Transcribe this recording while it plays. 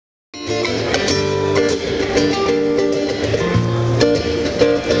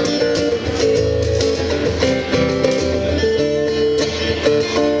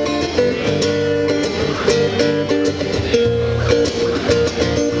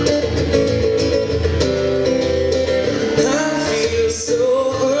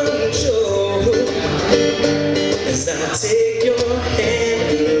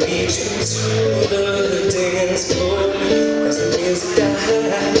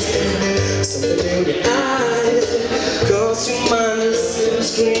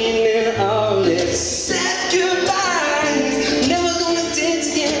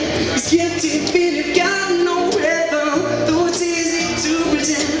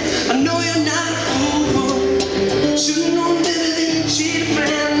know you're not a fool. Should've known better than to cheat a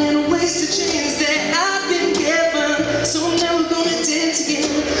friend and waste a chance that I've been given. So I'm never gonna dance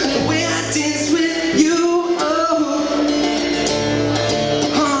again the way I danced with you.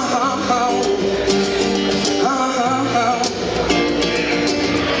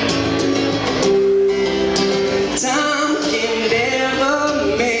 Time can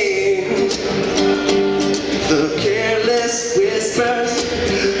never make the careless whispers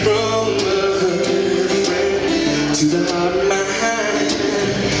from a friend to the heart of mine.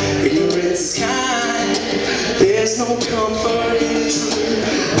 Ignorance is kind. There's no comfort in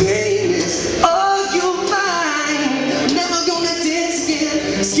truth.